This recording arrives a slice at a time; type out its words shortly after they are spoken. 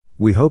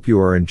We hope you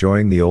are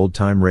enjoying the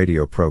old-time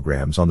radio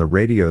programs on the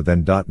Radio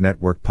Then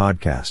Network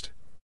podcast.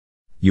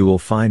 You will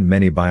find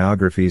many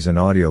biographies and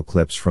audio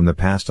clips from the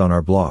past on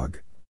our blog,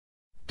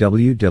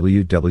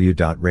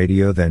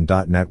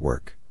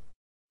 www.radiothen.network.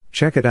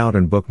 Check it out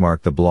and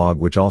bookmark the blog,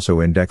 which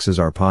also indexes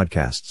our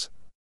podcasts,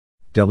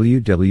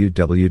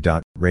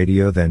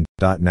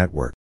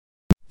 www.radiothen.network.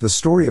 The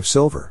story of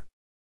Silver.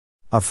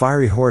 A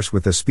fiery horse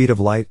with the speed of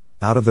light,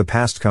 out of the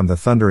past come the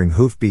thundering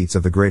hoofbeats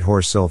of the great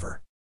horse Silver.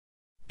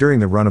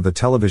 During the run of the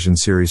television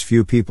series,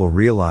 few people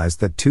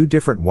realized that two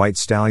different white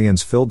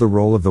stallions filled the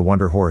role of the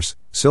Wonder Horse,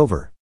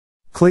 Silver.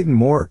 Clayton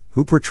Moore,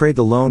 who portrayed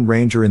the Lone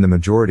Ranger in the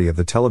majority of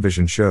the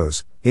television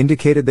shows,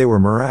 indicated they were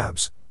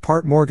Marabs,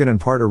 part Morgan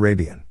and part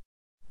Arabian.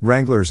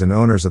 Wranglers and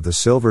owners of the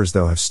Silvers,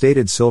 though, have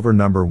stated Silver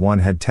No. 1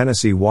 had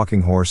Tennessee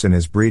Walking Horse in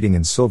his breeding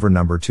and Silver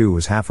No. 2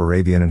 was half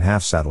Arabian and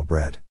half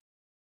saddlebred.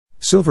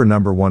 Silver No.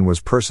 1 was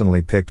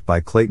personally picked by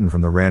Clayton from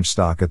the ranch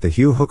stock at the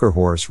Hugh Hooker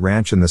Horse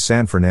Ranch in the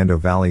San Fernando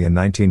Valley in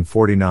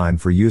 1949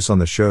 for use on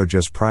the show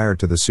just prior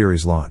to the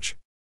series launch.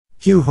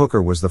 Hugh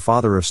Hooker was the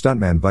father of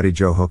stuntman Buddy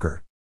Joe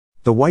Hooker.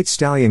 The white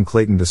stallion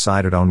Clayton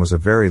decided on was a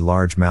very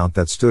large mount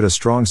that stood a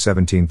strong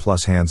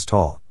 17+ hands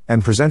tall,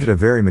 and presented a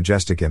very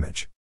majestic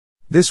image.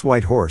 This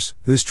white horse,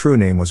 whose true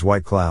name was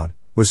White Cloud,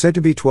 was said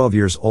to be 12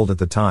 years old at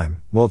the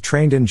time, well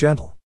trained and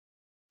gentle.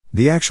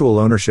 The actual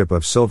ownership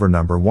of Silver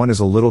No. 1 is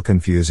a little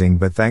confusing,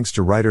 but thanks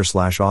to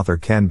writer/author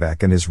Ken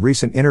Beck and his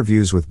recent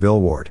interviews with Bill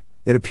Ward,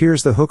 it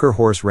appears the Hooker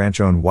Horse Ranch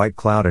owned White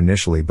Cloud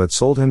initially but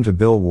sold him to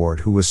Bill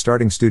Ward, who was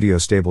starting studio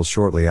stables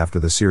shortly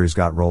after the series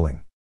got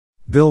rolling.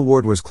 Bill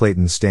Ward was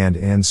Clayton's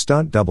stand-in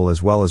stunt double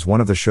as well as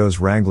one of the show's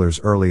wranglers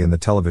early in the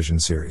television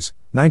series,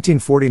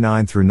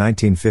 1949 through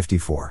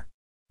 1954.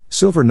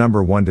 Silver No.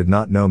 1 did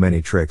not know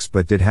many tricks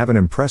but did have an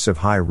impressive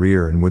high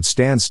rear and would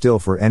stand still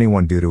for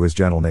anyone due to his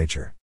gentle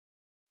nature.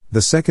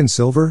 The second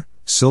Silver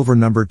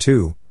No.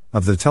 2,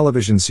 of the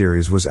television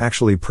series was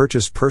actually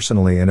purchased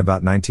personally in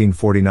about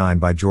 1949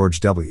 by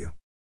George W.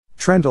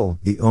 Trendle,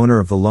 the owner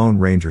of the Lone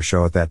Ranger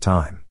show at that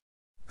time.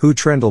 Who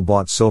Trendle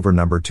bought Silver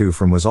No. 2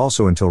 from was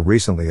also until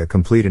recently a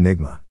complete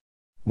enigma.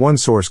 One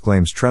source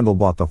claims Trendle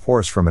bought the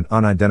horse from an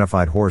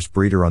unidentified horse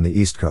breeder on the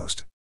East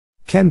Coast.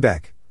 Ken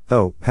Beck,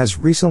 though, has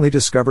recently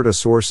discovered a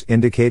source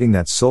indicating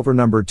that Silver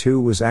No.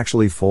 2 was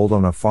actually foaled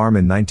on a farm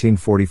in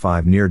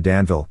 1945 near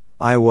Danville,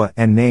 Iowa,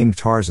 and named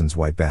Tarzan's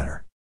White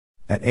Banner.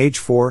 At age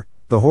 4,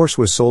 the horse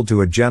was sold to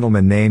a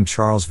gentleman named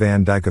Charles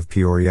Van Dyke of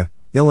Peoria,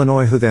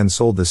 Illinois, who then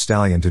sold the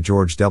stallion to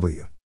George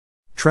W.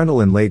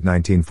 Trendle in late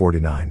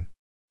 1949.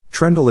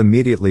 Trendle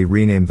immediately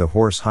renamed the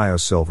horse Hio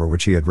Silver,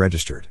 which he had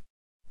registered.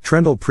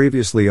 Trendle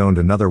previously owned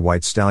another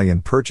white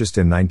stallion purchased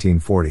in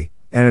 1940,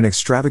 and an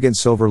extravagant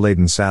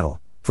silver-laden saddle,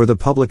 for the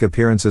public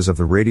appearances of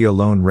the radio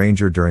Lone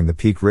Ranger during the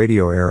peak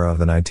radio era of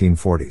the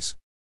 1940s.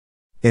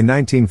 In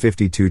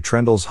 1952,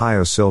 Trendle's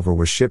Hio Silver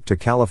was shipped to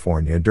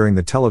California during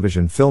the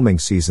television filming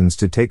seasons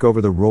to take over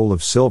the role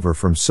of Silver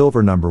from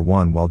Silver No.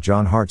 1 while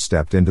John Hart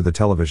stepped into the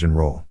television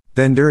role.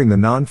 Then during the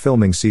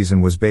non-filming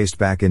season was based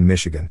back in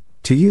Michigan,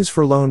 to use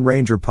for Lone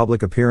Ranger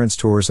public appearance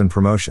tours and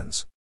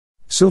promotions.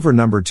 Silver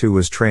No. 2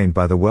 was trained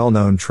by the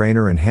well-known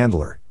trainer and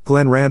handler,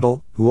 Glenn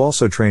Randall, who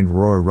also trained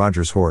Roy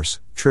Rogers' horse,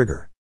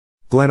 Trigger.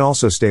 Glenn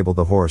also stabled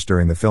the horse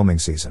during the filming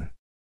season.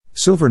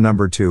 Silver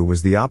No. 2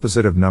 was the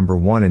opposite of No.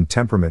 1 in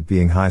temperament,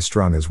 being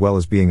high-strung as well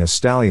as being a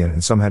stallion,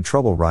 and some had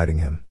trouble riding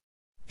him.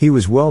 He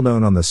was well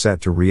known on the set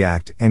to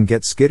react and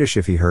get skittish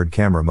if he heard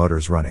camera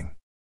motors running.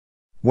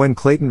 When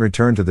Clayton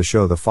returned to the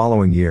show the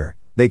following year,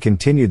 they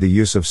continued the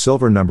use of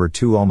Silver No.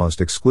 2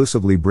 almost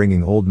exclusively,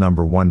 bringing old No.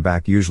 1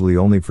 back usually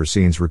only for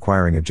scenes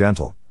requiring a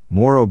gentle,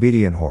 more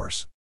obedient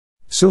horse.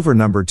 Silver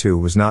No. 2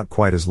 was not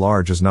quite as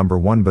large as No.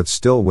 1 but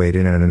still weighed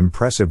in at an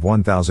impressive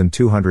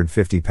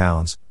 1,250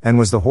 pounds, and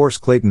was the horse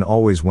Clayton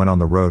always went on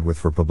the road with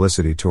for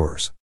publicity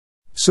tours.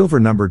 Silver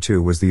No.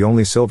 2 was the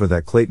only Silver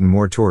that Clayton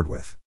Moore toured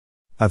with.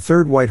 A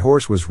third white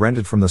horse was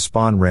rented from the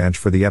Spawn Ranch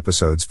for the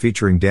episodes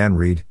featuring Dan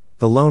Reed,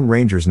 the Lone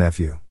Ranger's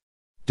nephew.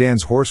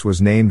 Dan's horse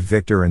was named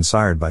Victor and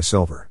sired by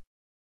Silver.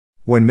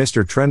 When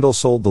Mr. Trendle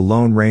sold the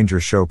Lone Ranger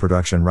show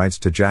production rights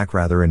to Jack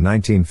Rather in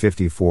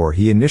 1954,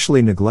 he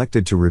initially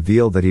neglected to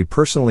reveal that he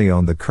personally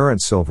owned the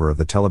current Silver of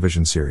the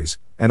television series,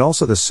 and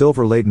also the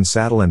silver-laden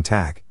saddle and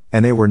tack,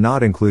 and they were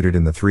not included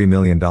in the $3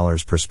 million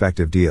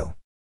prospective deal.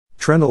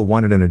 Trendle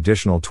wanted an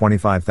additional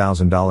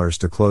 $25,000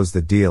 to close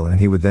the deal, and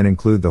he would then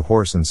include the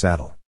horse and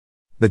saddle.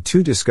 The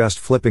two discussed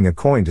flipping a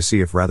coin to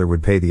see if Rather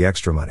would pay the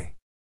extra money.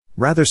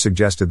 Rather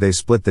suggested they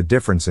split the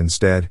difference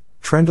instead.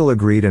 Trendle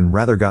agreed, and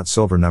Rather got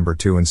Silver No.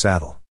 2 and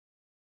saddle.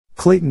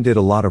 Clayton did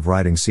a lot of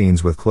riding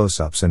scenes with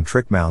close-ups and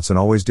trick mounts and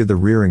always did the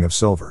rearing of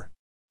Silver.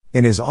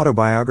 In his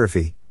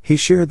autobiography, he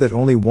shared that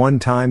only one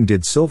time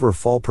did Silver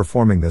fall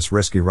performing this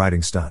risky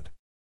riding stunt.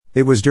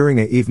 It was during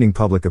an evening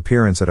public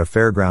appearance at a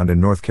fairground in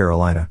North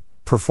Carolina,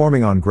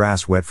 performing on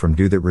grass wet from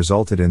dew that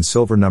resulted in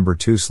Silver No.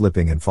 2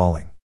 slipping and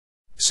falling.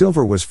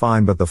 Silver was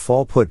fine, but the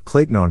fall put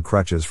Clayton on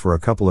crutches for a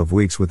couple of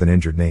weeks with an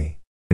injured knee.